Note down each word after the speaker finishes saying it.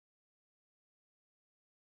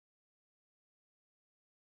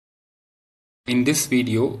In this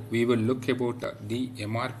video, we will look about the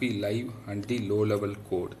MRP live and the low level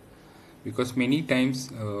code, because many times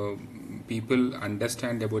people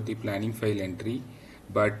understand about the planning file entry,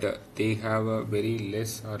 but they have a very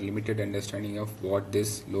less or limited understanding of what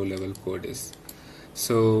this low level code is.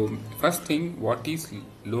 So first thing, what is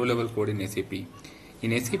low level code in SAP?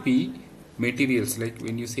 In SAP, materials, like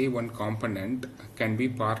when you say one component, can be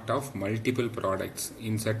part of multiple products.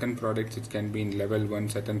 In certain products it can be in level 1,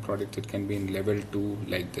 certain products it can be in level 2,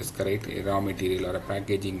 like this, correct? A raw material or a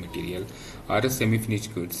packaging material or a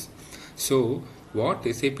semi-finished goods. So what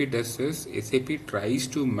SAP does is SAP tries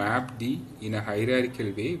to map in a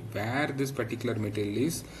hierarchical way where this particular material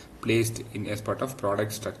is placed in as part of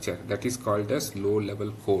product structure. That is called as low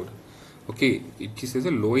level code. Okay, it is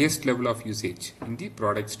the lowest level of usage in the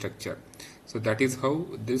product structure. So that is how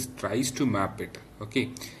this tries to map it.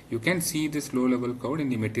 Okay, you can see this low level code in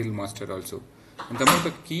the material master also. And some of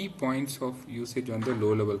the key points of usage on the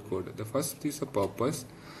low level code. The first is the purpose.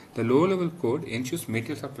 The low level code ensures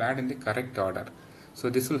materials are planned in the correct order. So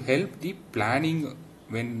this will help the planning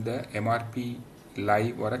when the MRP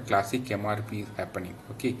live or a classic MRP is happening.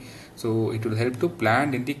 Okay, so it will help to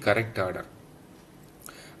plan in the correct order.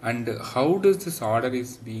 And how does this order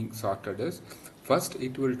is being sorted is, first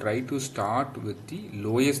it will try to start with the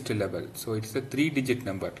lowest level. So it's a 3-digit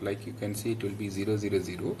number, like you can see it will be 000.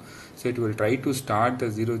 So it will try to start the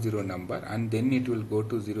 00 number, and then it will go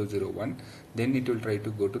to 001, then it will try to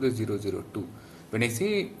go to the 002. When I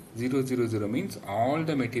say 000 means all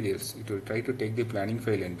the materials, it will try to take the planning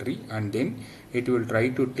file entry, and then it will try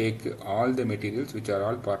to take all the materials which are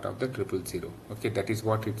all part of the 000. Okay, that is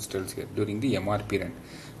what it tells here during the MRP run.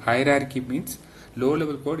 Hierarchy means low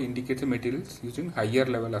level code indicates the materials using higher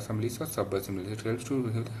level assemblies or sub assemblies. It helps to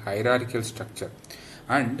have hierarchical structure.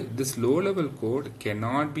 And this low level code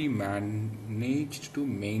cannot be managed to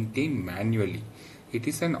maintain manually. It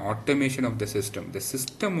is an automation of the system. The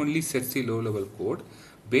system only sets the low level code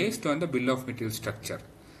based on the bill of material structure.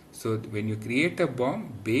 So when you create a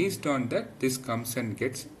BOM, based on that, this comes and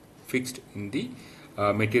gets fixed in the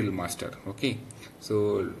material master. Okay,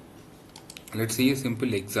 so let's see a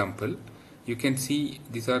simple example. You can see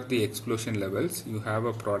these are the explosion levels. You have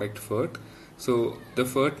a product FERT. So the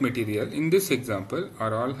FERT material in this example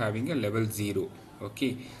are all having a level 0.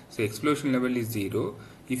 Okay, so explosion level is 0.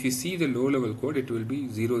 If you see the low level code, it will be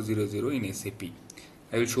 000 in SAP.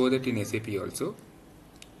 I will show that in SAP also.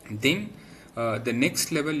 Then the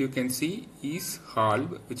next level you can see is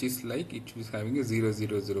halve, which is like it is having a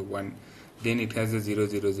 0001. Then it has a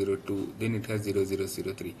 0002. Then it has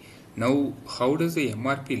 0003. Now how does the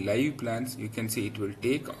MRP live plans? You can see it will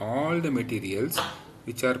take all the materials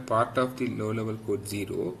which are part of the low level code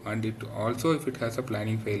 0, and it also, if it has a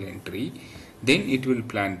planning file entry, then it will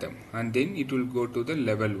plan them, and then it will go to the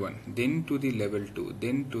level 1, then to the level 2,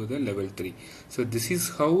 then to the level 3. So this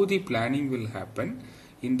is how the planning will happen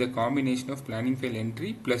in the combination of planning file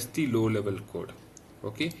entry plus the low level code.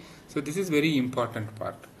 Okay, so this is very important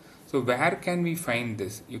part. So where can we find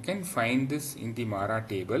this? You can find this in the Mara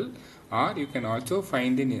table, or you can also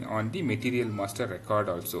find it on the material master record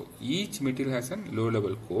also. Each material has a low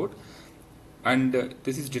level code, and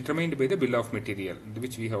this is determined by the bill of material,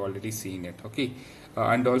 which we have already seen it. Okay,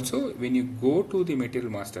 and also when you go to the material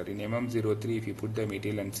master in MM03, if you put the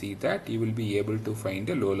material and see that, you will be able to find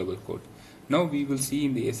the low level code. Now we will see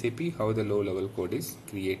in the SAP how the low level code is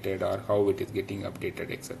created or how it is getting updated,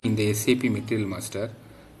 etc. In the SAP material master,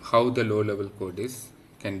 how the low level code is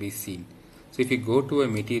can be seen. So if you go to a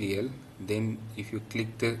material, then if you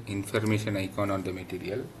click the information icon on the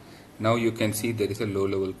material, now you can see there is a low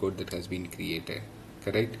level code that has been created,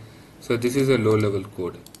 correct? So this is a low level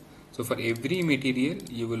code. So for every material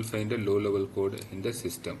you will find a low level code in the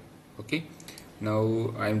system. Okay,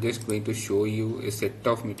 now I am just going to show you a set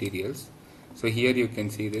of materials. So here you can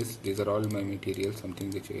see this, these are all my materials, something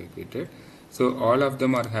which I have created. So all of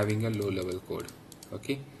them are having a low level code.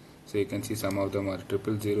 Okay, so you can see some of them are 000,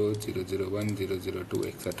 001, 002,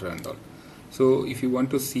 etc. and all. So if you want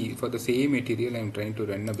to see for the same material, I am trying to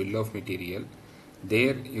run a bill of material.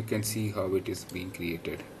 There you can see how it is being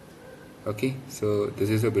created. Okay, so this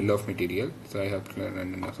is a bill of material. So I have to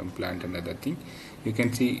run some plant and other thing. You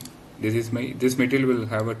can see this material will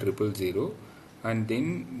have a 000, and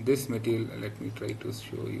then this material, let me try to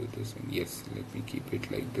show you this one. Yes, let me keep it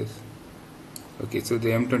like this. Okay, so the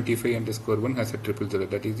M25_1 has a 000.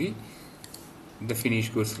 That is the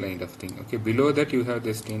finished goods kind of thing. Okay, below that you have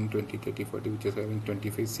this 10, 20, 30, 40, which is having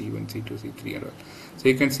 25, C1, C2, C3 and all. So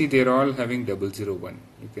you can see they are all having 001.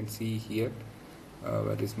 You can see here,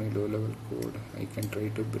 where is my low level code? I can try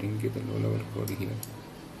to bring the low level code here.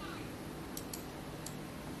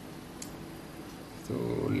 So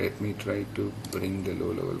let me try to bring the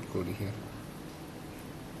low level code here.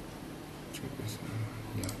 Check this.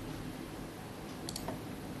 Yeah,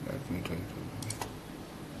 let me try to.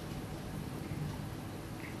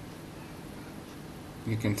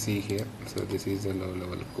 You can see here, so this is a low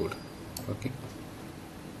level code. Okay,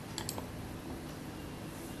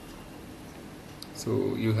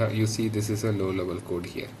 so you see this is a low level code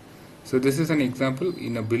here. So this is an example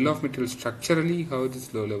in a bill of material structurally how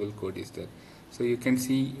this low level code is there. So you can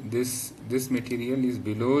see this material is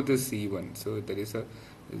below the C1, so there is a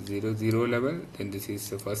 0 level, then this is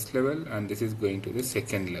the first level, and this is going to the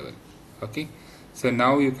second level. Okay, so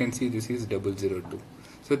now you can see this is 002.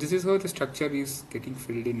 So this is how the structure is getting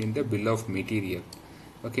filled in the bill of material.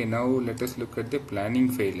 Okay, now let us look at the planning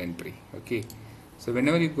file entry. Okay, so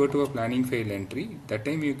whenever you go to a planning file entry, that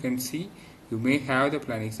time you can see you may have the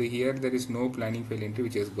planning. So here there is no planning file entry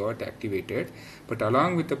which has got activated, but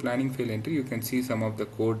along with the planning file entry you can see some of the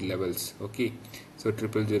code levels. Okay, so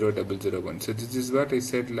 000, 001. So this is what I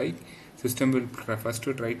said, like system will first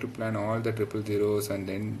to try to plan all the 000s and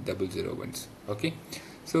then 001s. Okay,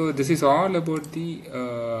 so this is all about the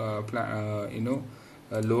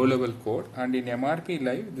low level code, and in MRP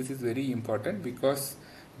live this is very important because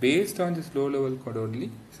based on this low level code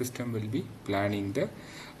only system will be planning the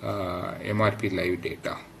MRP live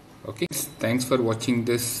data. Okay, thanks for watching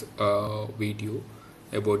this video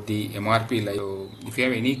about the MRP live. So if you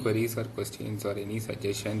have any queries or questions or any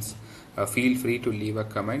suggestions, feel free to leave a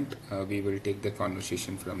comment. We will take the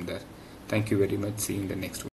conversation from there. Thank you very much. See you in the next one.